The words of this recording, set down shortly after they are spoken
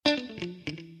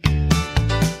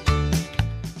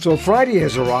So Friday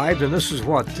has arrived, and this is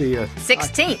what, the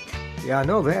 16th. Yeah, I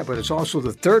know that, but it's also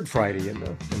the third Friday in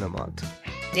the month.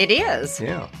 It is.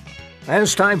 Yeah. And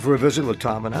it's time for a visit with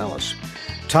Tom and Alice.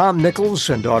 Tom Nichols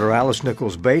and daughter Alice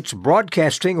Nichols Bates,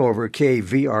 broadcasting over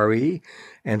KVRE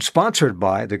and sponsored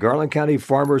by the Garland County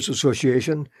Farmers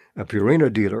Association, a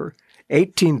Purina dealer,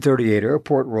 1838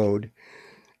 Airport Road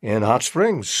in Hot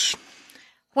Springs.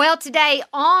 Well, today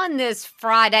on this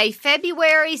Friday,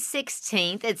 February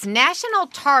 16th, it's National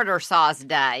Tartar Sauce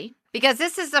Day because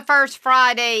this is the first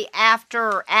Friday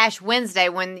after Ash Wednesday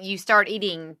when you start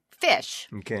eating fish.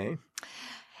 Okay.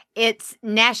 It's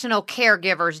National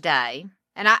Caregivers Day.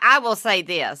 And I will say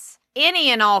this, any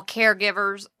and all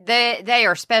caregivers, they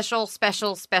are special,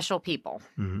 special, special people.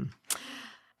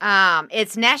 Mm-hmm.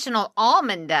 It's National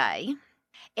Almond Day.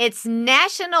 It's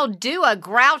National Do a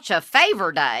Grouch a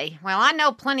Favor Day. Well, I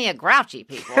know plenty of grouchy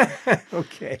people.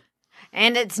 Okay.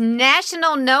 And it's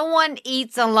National No One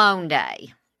Eats Alone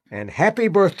Day. And happy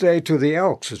birthday to the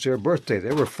Elks. It's their birthday.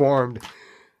 They were formed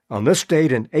on this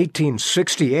date in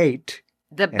 1868.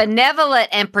 The Benevolent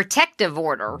and Protective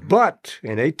Order. But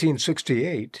in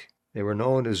 1868, they were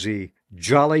known as the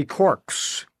Jolly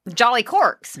Corks. Jolly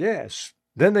Corks. Yes.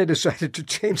 Then they decided to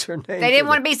change their name. They didn't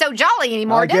want to be so jolly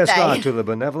anymore, did they? I guess not, to the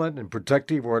Benevolent and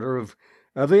Protective Order of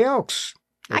the Elks.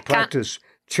 They practice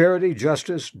charity,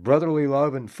 justice, brotherly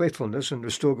love, and faithfulness, and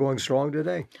they're still going strong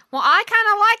today. Well, I kind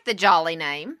of like the jolly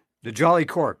name. The Jolly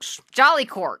Corks. Jolly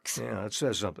Corks. Yeah, that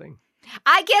says something.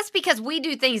 I guess because we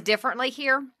do things differently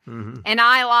here, Mm-hmm. and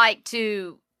I like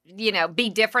to, be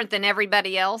different than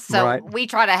everybody else. So we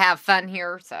try to have fun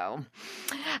here. So,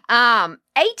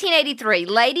 1883,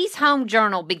 Ladies' Home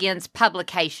Journal begins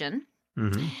publication.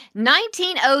 Mm-hmm.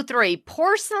 1903,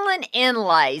 porcelain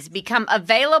inlays become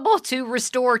available to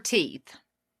restore teeth.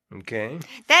 Okay.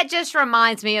 That just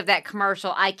reminds me of that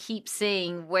commercial I keep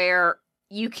seeing where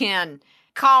you can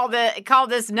call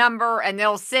this number and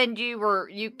they'll send you where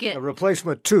you can a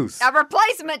replacement tooth. A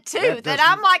replacement tooth. And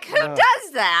I'm like, who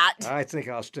does that? I think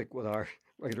I'll stick with our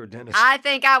regular dentist. I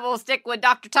think I will stick with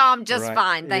Dr. Tom just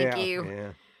fine. Thank you.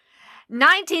 Yeah.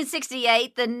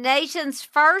 1968, the nation's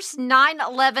first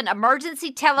 911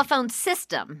 emergency telephone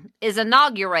system is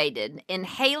inaugurated in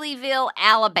Haleyville,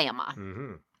 Alabama.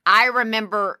 Mm-hmm. I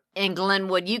remember in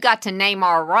Glenwood, you got to name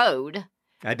our road.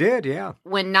 I did, yeah.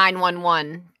 When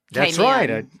 911 That's came right.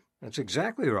 in. That's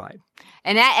exactly right.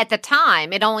 And at the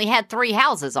time, it only had 3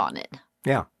 houses on it.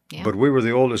 Yeah. But we were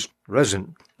the oldest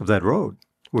resident of that road,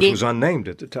 which was unnamed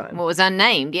at the time. Well, it was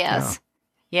unnamed, yes. Yeah.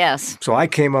 Yes. So I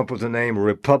came up with the name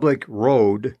Republic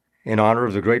Road in honor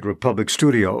of the great Republic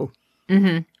Studio,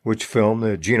 which filmed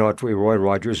the Gene Autry, Roy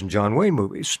Rogers, and John Wayne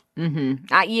movies. Mm-hmm.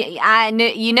 I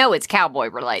knew it's cowboy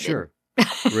related. Sure.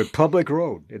 Republic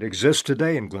Road. It exists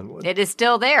today in Glenwood. It is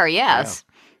still there, yes.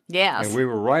 Yeah. Yes. And we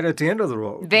were right at the end of the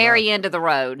road. Very end of the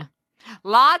road.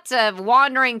 Lots of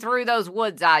wandering through those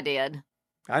woods I did.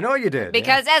 I know you did.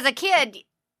 Because as a kid,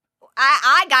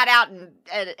 I got out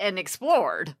and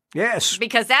explored. Yes.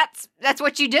 Because that's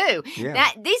what you do. Yeah. Now,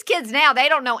 these kids now, they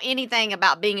don't know anything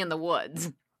about being in the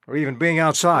woods. Or even being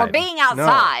outside. Or being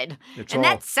outside. No, and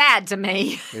that's sad to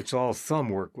me. It's all thumb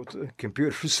work with the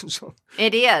computers and so.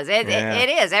 It is. It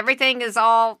is. Everything is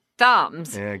all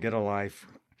thumbs. Yeah, get a life.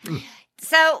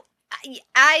 So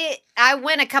I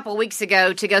went a couple weeks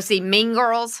ago to go see Mean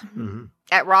Girls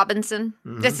at Robinson.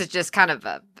 Mm-hmm. This is just kind of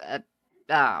a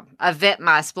vent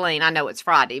my spleen. I know it's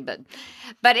Friday, but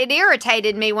it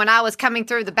irritated me when I was coming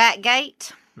through the back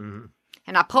gate, and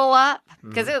I pull up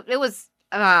because it was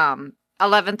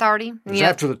 11:30. It was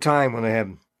after the time when they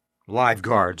had live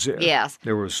guards there. Yes,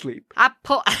 they were asleep. I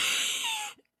pull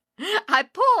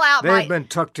out They've been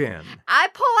tucked in. I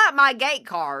pull out my gate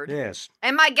card. Yes.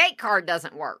 And my gate card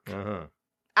doesn't work. Uh-huh.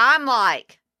 I'm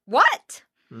like, what?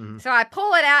 Mm-hmm. So I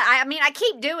pull it out. I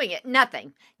keep doing it.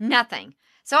 Nothing.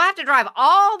 So I have to drive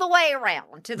all the way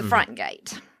around to the front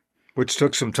gate. Which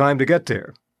took some time to get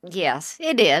there. Yes,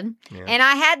 it did. Yeah. And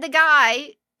I had the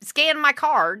guy scan my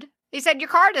card. He said, your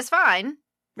card is fine.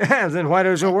 Then why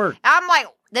does it work? I'm like,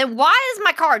 then why is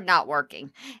my card not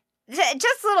working?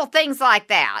 Just little things like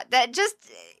that just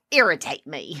irritate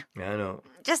me. I know.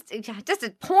 Just a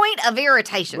point of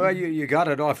irritation. Well, you got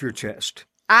it off your chest.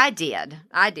 I did.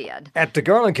 At the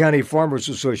Garland County Farmers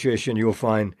Association, you'll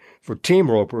find for team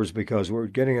ropers, because we're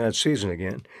getting that season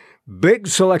again, big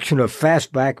selection of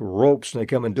fastback ropes, and they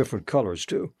come in different colors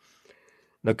too.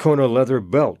 Nakona leather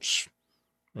belts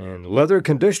and leather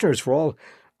conditioners for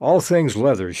all things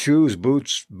leather, shoes,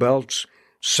 boots, belts,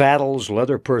 saddles,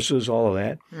 leather purses, all of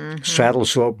that. Mm-hmm. Saddle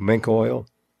soap, mink oil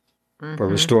for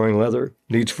restoring leather,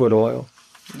 needs foot oil.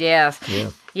 Yes. Yeah.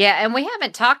 Yeah, and we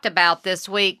haven't talked about this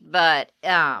week, but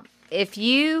if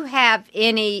you have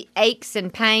any aches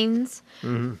and pains,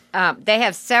 they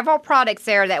have several products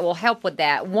there that will help with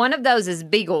that. One of those is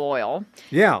Beagle Oil.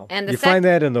 Yeah, And you find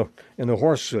that in the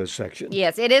horse section.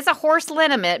 Yes, it is a horse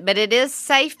liniment, but it is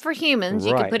safe for humans.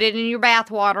 You can Right. put it in your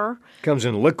bath water, Comes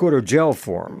in liquid or gel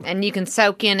form. and you can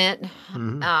soak in it.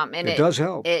 And It does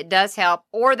help. It does help.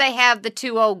 Or they have the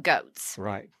 2 Old Goats,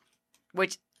 Right.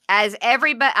 which, as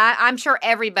everybody, I'm sure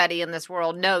everybody in this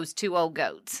world knows 2 Old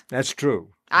Goats. That's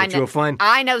true. I But know. you'll find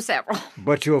I know several.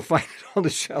 But you'll find it on the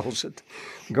shelves at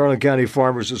the Garland County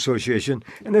Farmers Association.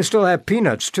 And they still have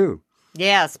peanuts, too.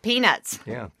 Yes, peanuts.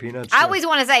 Yeah, peanuts. I always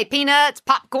want to say peanuts,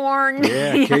 popcorn.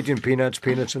 Yeah, Cajun peanuts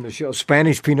in the shell.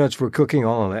 Spanish peanuts for cooking,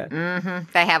 all of that.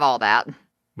 They have all that.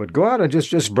 But go out and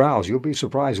just browse. You'll be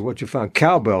surprised at what you found.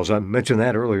 Cowbells, I mentioned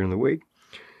that earlier in the week.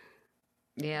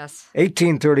 Yes.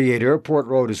 1838 Airport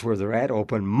Road is where they're at.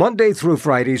 Open Monday through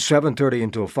Friday, 7:30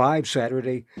 until 5.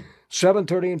 Saturday,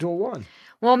 7:30 until 1.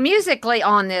 Well, musically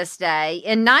on this day,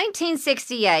 in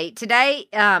 1968, today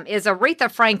is Aretha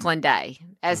Franklin Day,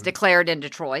 as declared in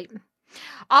Detroit.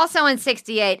 Also in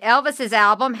 68, Elvis's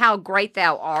album, How Great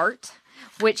Thou Art,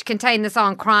 which contained the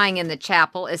song Crying in the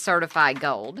Chapel, is certified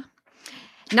gold.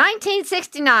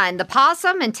 1969, the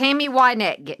Possum and Tammy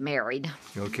Wynette get married.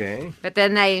 Okay. But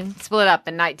then they split up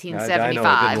in I 1975. know,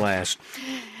 it didn't last.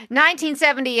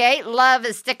 1978, Love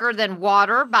is Thicker Than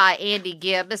Water by Andy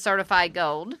Gibb is certified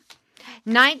gold.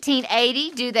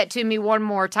 1980, Do That To Me One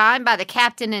More Time by the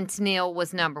Captain and Tennille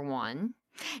was number 1.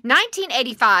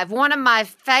 1985, one of my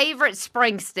favorite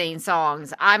Springsteen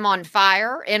songs, I'm on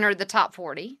Fire, entered the top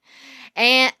 40.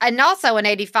 And also in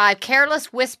 85,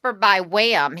 Careless Whisper by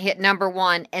Wham hit number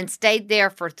 1 and stayed there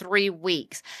for 3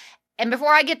 weeks. And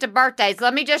before I get to birthdays,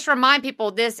 let me just remind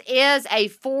people this is a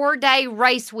 4-day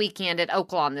race weekend at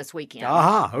Oaklawn this weekend.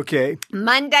 Aha, okay.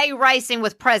 Monday racing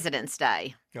with President's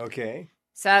Day. Okay.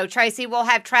 So, Tracy, we'll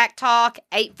have track talk,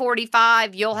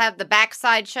 8:45. You'll have the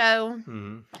backside show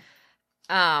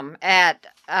at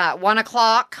 1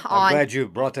 o'clock I'm glad you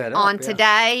brought that up. on yeah.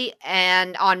 today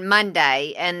and on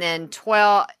Monday, and then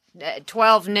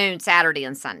 12 noon Saturday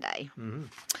and Sunday.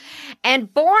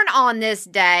 And born on this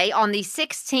day, on the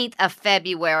 16th of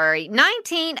February,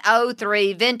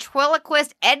 1903,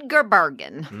 ventriloquist Edgar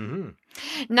Bergen.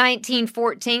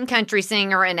 1914, country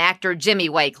singer and actor Jimmy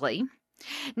Wakely.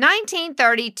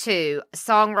 1932,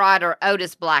 songwriter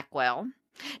Otis Blackwell.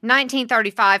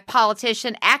 1935,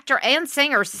 politician, actor, and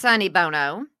singer Sonny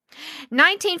Bono.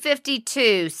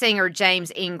 1952, singer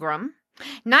James Ingram.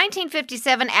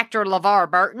 1957, actor LeVar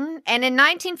Burton. And in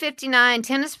 1959,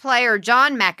 tennis player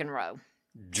John McEnroe.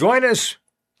 Join us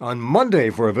on Monday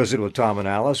for a visit with Tom and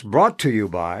Alice, brought to you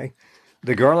by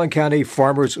the Garland County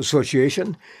Farmers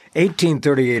Association,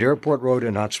 1838 Airport Road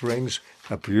in Hot Springs,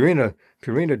 a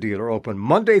Purina dealer, open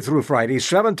Monday through Friday,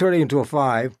 7:30 until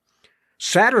 5,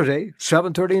 Saturday,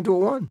 7:30 until 1.